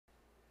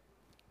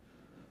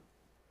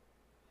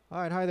All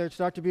right, hi there, it's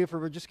Dr.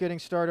 Buford. We're just getting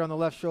started on the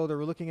left shoulder.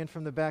 We're looking in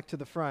from the back to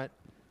the front.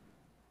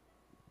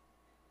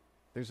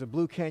 There's a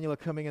blue cannula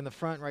coming in the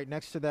front. Right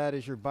next to that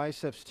is your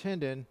biceps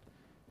tendon.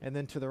 And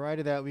then to the right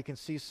of that, we can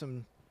see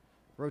some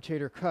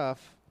rotator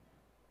cuff.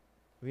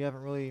 We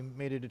haven't really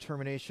made a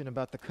determination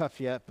about the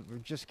cuff yet, but we're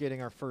just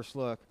getting our first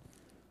look.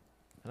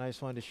 And I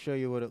just wanted to show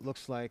you what it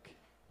looks like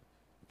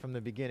from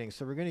the beginning.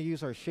 So we're going to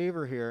use our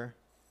shaver here.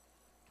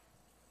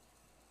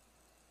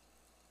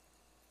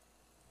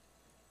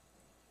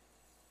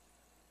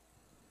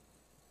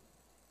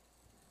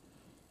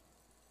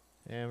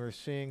 And we're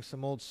seeing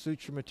some old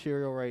suture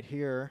material right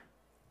here.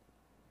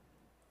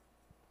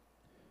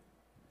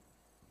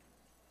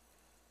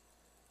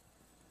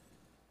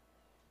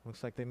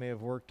 Looks like they may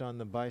have worked on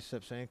the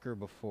biceps anchor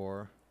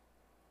before.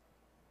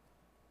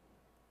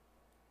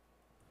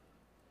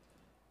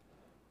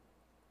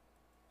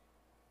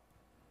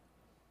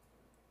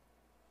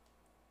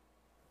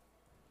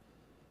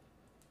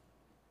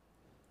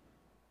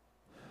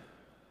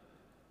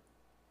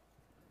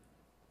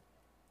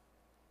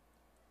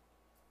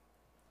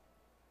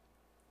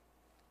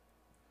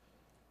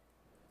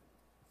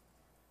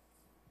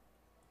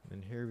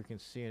 And here we can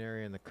see an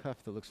area in the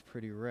cuff that looks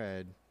pretty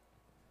red.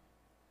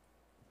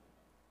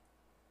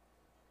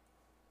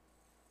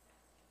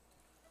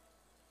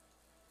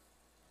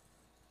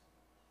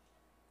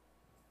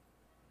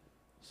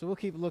 So we'll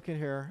keep looking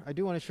here. I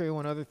do want to show you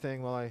one other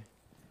thing while I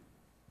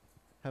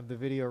have the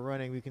video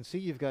running. We can see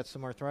you've got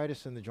some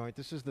arthritis in the joint.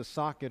 This is the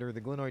socket or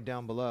the glenoid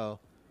down below.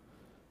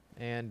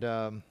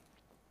 And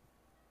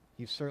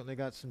you've certainly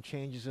got some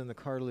changes in the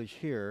cartilage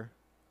here.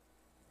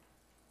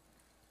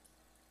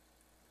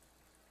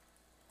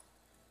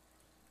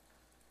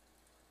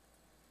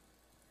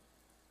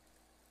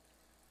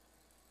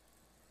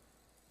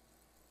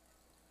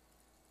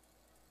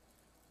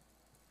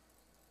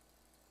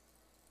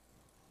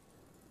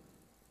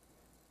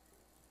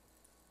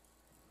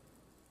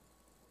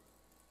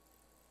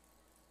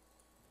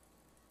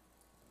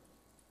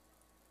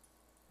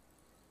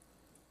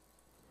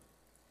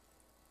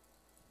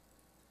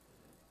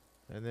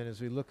 And then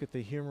as we look at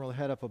the humeral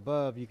head up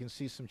above, you can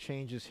see some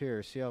changes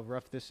here. See how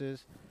rough this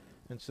is?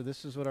 And so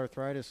this is what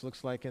arthritis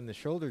looks like in the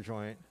shoulder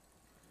joint,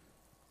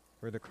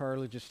 where the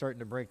cartilage is starting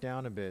to break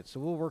down a bit. So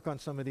we'll work on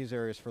some of these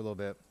areas for a little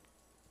bit.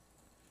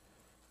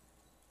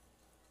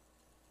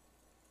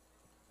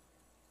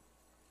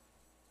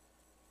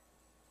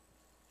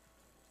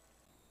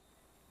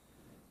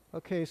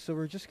 Okay, so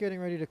we're just getting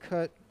ready to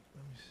cut,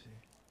 let me see,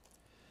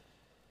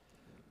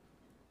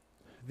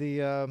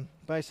 the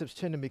biceps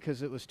tendon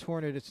because it was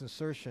torn at its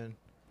insertion.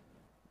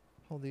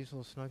 Hold these a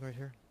little snug right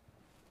here.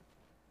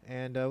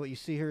 And what you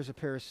see here is a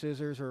pair of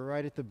scissors. We're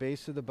right at the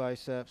base of the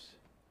biceps.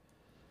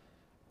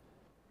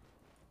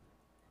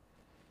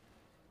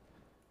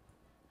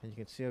 And you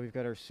can see how we've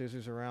got our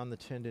scissors around the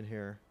tendon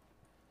here.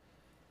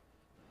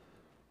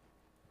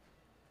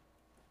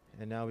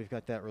 And now we've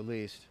got that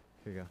released.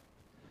 Here you go.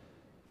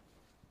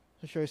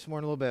 I'll show you some more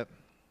in a little bit.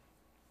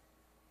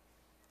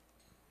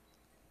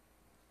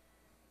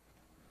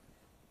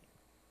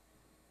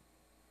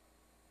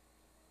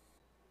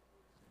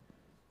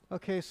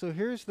 Okay, so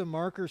here's the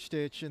marker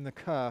stitch in the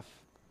cuff.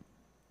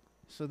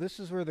 So this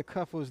is where the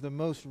cuff was the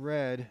most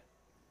red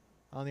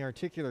on the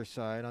articular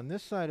side. On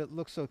this side it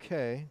looks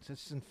okay.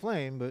 It's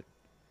inflamed,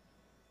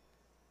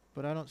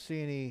 but I don't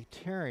see any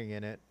tearing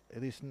in it,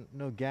 at least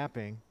no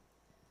gapping.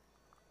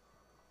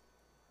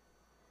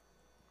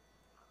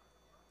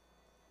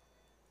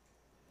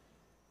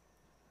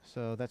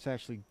 So that's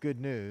actually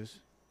good news.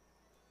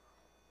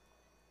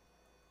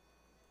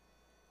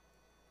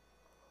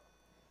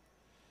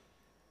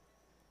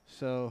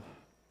 So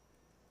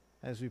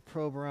as we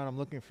probe around, I'm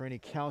looking for any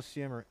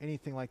calcium or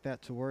anything like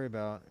that to worry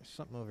about. There's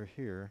something over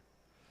here.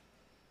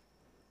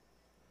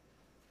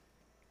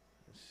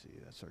 Let's see,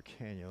 that's our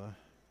cannula.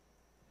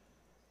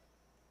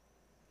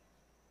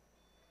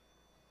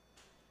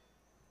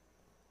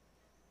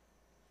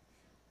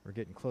 We're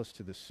getting close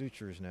to the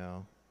sutures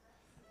now.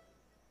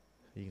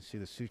 You can see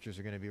the sutures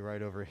are going to be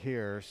right over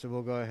here. So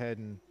we'll go ahead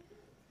and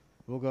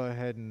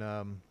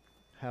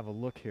have a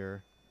look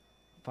here,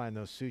 find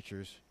those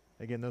sutures.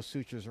 Again, those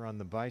sutures are on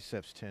the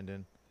biceps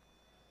tendon.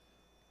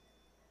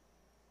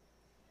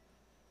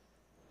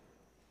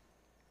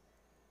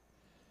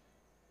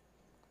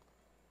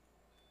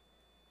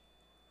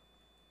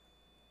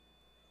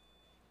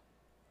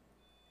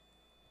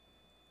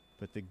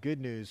 But the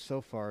good news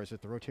so far is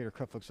that the rotator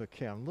cuff looks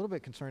okay. I'm a little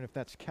bit concerned if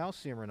that's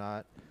calcium or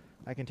not.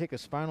 I can take a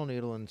spinal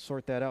needle and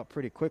sort that out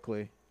pretty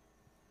quickly.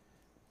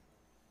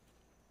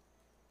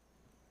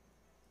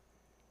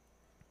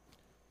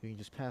 You can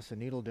just pass the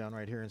needle down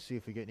right here and see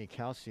if we get any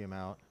calcium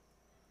out.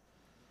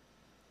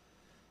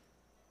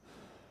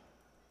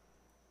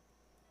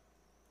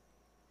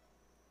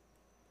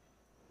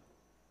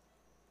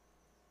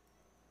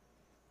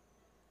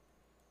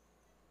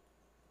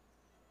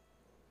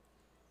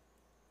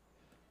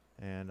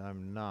 And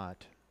I'm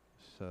not,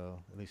 so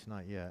at least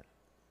not yet.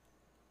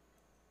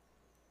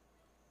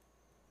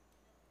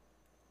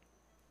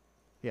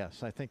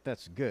 Yes, I think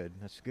that's good.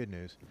 That's good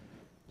news.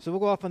 So we'll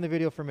go off on the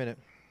video for a minute.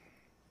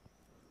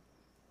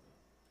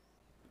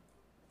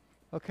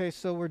 Okay,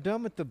 so we're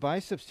done with the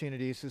biceps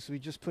tenodesis. We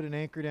just put an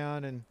anchor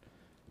down and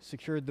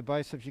secured the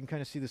biceps. You can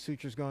kind of see the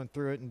sutures going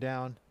through it and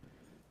down.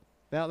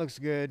 That looks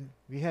good.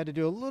 We had to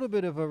do a little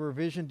bit of a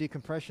revision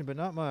decompression, but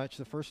not much.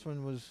 The first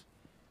one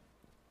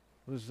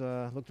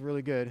looked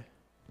really good.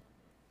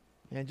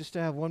 And just to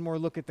have one more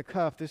look at the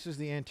cuff, this is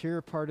the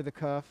anterior part of the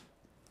cuff,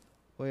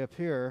 way up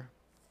here.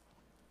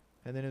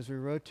 And then as we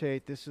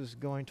rotate, this is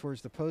going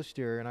towards the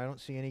posterior, and I don't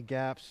see any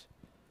gaps.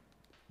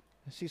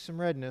 I see some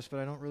redness, but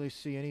I don't really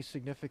see any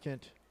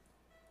significant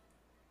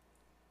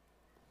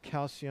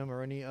calcium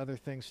or any other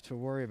things to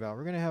worry about.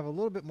 We're going to have a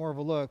little bit more of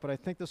a look, but I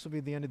think this will be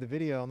the end of the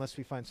video unless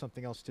we find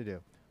something else to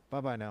do.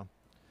 Bye-bye now.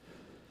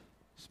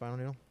 Spinal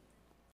needle.